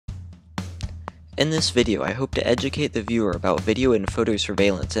In this video, I hope to educate the viewer about video and photo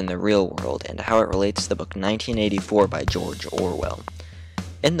surveillance in the real world and how it relates to the book 1984 by George Orwell.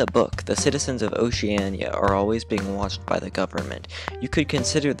 In the book, the citizens of Oceania are always being watched by the government. You could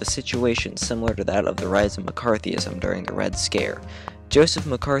consider the situation similar to that of the rise of McCarthyism during the Red Scare. Joseph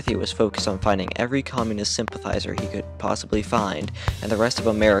McCarthy was focused on finding every communist sympathizer he could possibly find, and the rest of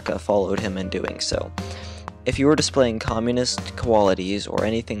America followed him in doing so. If you were displaying communist qualities or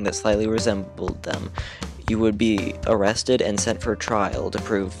anything that slightly resembled them, you would be arrested and sent for trial to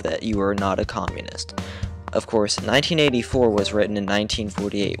prove that you were not a communist. Of course, 1984 was written in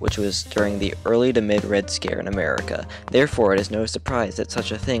 1948, which was during the early to mid-Red Scare in America. Therefore, it is no surprise that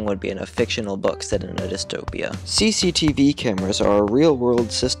such a thing would be in a fictional book set in a dystopia. CCTV cameras are a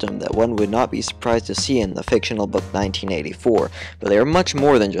real-world system that one would not be surprised to see in the fictional book 1984, but they are much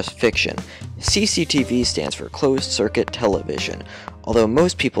more than just fiction. CCTV stands for closed-circuit television, although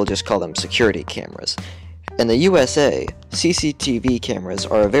most people just call them security cameras. In the USA, CCTV cameras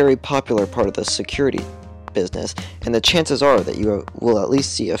are a very popular part of the security business, and the chances are that you will at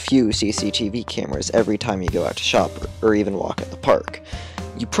least see a few CCTV cameras every time you go out to shop or even walk at the park.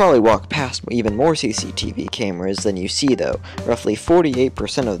 You probably walk past even more CCTV cameras than you see though. Roughly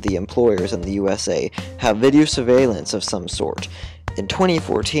 48% of the employers in the USA have video surveillance of some sort. In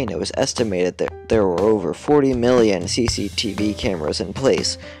 2014, it was estimated that there were over 40 million CCTV cameras in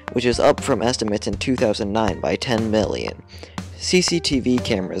place, which is up from estimates in 2009 by 10 million. CCTV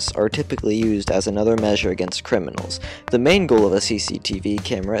cameras are typically used as another measure against criminals. The main goal of a CCTV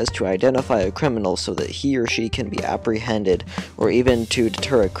camera is to identify a criminal so that he or she can be apprehended, or even to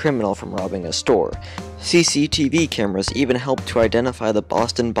deter a criminal from robbing a store. CCTV cameras even help to identify the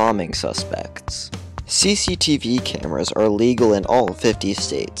Boston bombing suspects. CCTV cameras are legal in all 50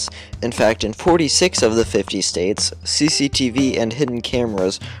 states. In fact, in 46 of the 50 states, CCTV and hidden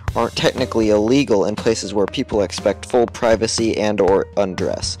cameras aren't technically illegal in places where people expect full privacy and/or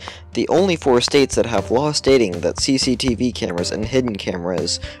undress. The only 4 states that have laws stating that CCTV cameras and hidden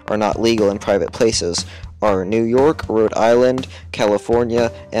cameras are not legal in private places are New York, Rhode Island,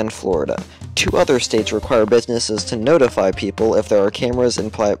 California, and Florida. 2 other states require businesses to notify people if there are cameras in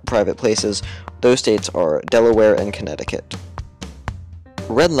private places. Those states are Delaware and Connecticut.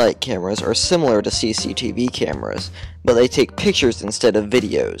 Red light cameras are similar to CCTV cameras, but they take pictures instead of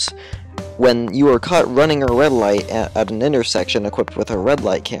videos. When you are caught running a red light at an intersection equipped with a red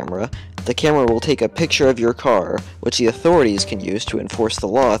light camera, the camera will take a picture of your car, which the authorities can use to enforce the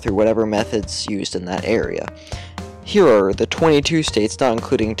law through whatever methods used in that area. Here are the 22 states, not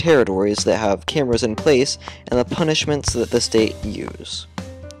including territories, that have cameras in place and the punishments that the state use.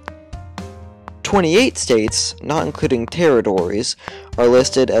 28 states, not including territories, are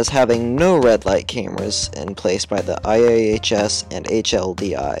listed as having no red light cameras in place by the IAHS and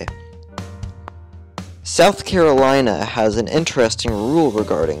HLDI. South Carolina has an interesting rule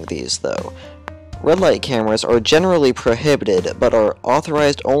regarding these, though. Red light cameras are generally prohibited, but are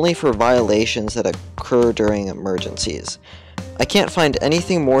authorized only for violations that occur during emergencies. I can't find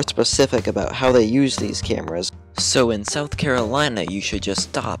anything more specific about how they use these cameras, so in South Carolina you should just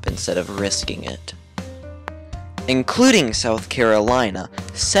stop instead of risking it. Including South Carolina,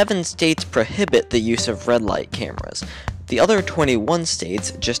 7 states prohibit the use of red light cameras. The other 21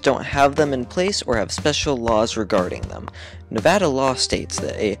 states just don't have them in place or have special laws regarding them. Nevada law states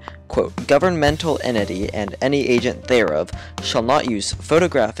that a, quote, governmental entity and any agent thereof shall not use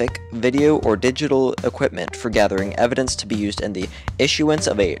photographic, video, or digital equipment for gathering evidence to be used in the issuance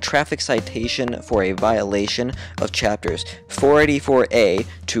of a traffic citation for a violation of chapters 484A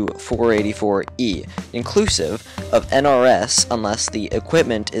to 484E, inclusive of NRS, unless the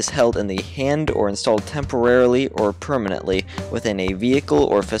equipment is held in the hand or installed temporarily or permanently within a vehicle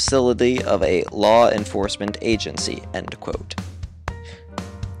or facility of a law enforcement agency, end quote.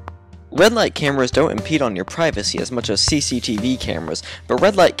 Red light cameras don't impede on your privacy as much as CCTV cameras, but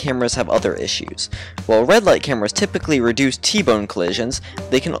red light cameras have other issues. While red light cameras typically reduce T-bone collisions,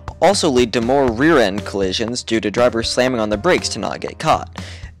 they can also lead to more rear-end collisions due to drivers slamming on the brakes to not get caught.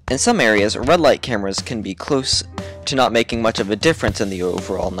 In some areas, red light cameras can be close to not making much of a difference in the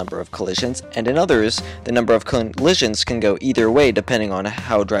overall number of collisions, and in others, the number of collisions can go either way depending on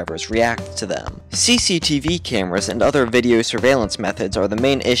how drivers react to them. CCTV cameras and other video surveillance methods are the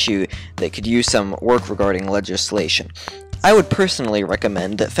main issue that could use some work regarding legislation. I would personally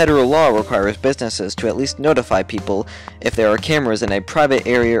recommend that federal law requires businesses to at least notify people if there are cameras in a private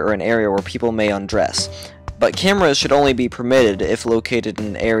area or an area where people may undress. But cameras should only be permitted if located in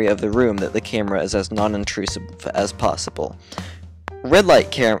an area of the room that the camera is as non-intrusive as possible. Red light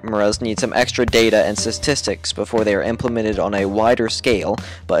cameras need some extra data and statistics before they are implemented on a wider scale,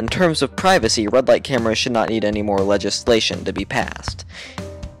 but in terms of privacy, red light cameras should not need any more legislation to be passed.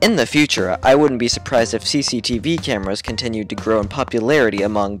 In the future, I wouldn't be surprised if CCTV cameras continued to grow in popularity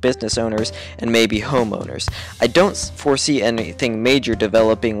among business owners and maybe homeowners. I don't foresee anything major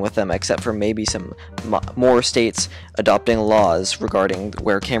developing with them except for maybe some more states adopting laws regarding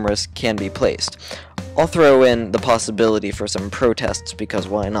where cameras can be placed. I'll throw in the possibility for some protests because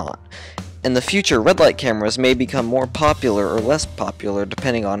why not? In the future, red light cameras may become more popular or less popular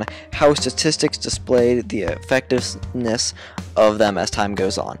depending on how statistics display the effectiveness of them as time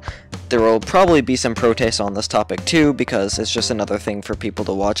goes on. There will probably be some protests on this topic too because it's just another thing for people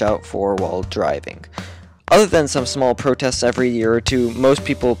to watch out for while driving. Other than some small protests every year or two, most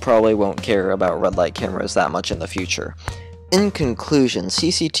people probably won't care about red light cameras that much in the future. In conclusion,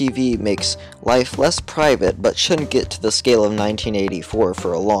 CCTV makes life less private but shouldn't get to the scale of 1984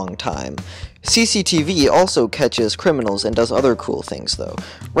 for a long time. CCTV also catches criminals and does other cool things though.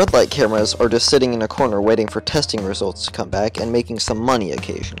 Red light cameras are just sitting in a corner waiting for testing results to come back and making some money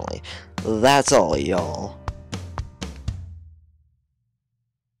occasionally. That's all, y'all.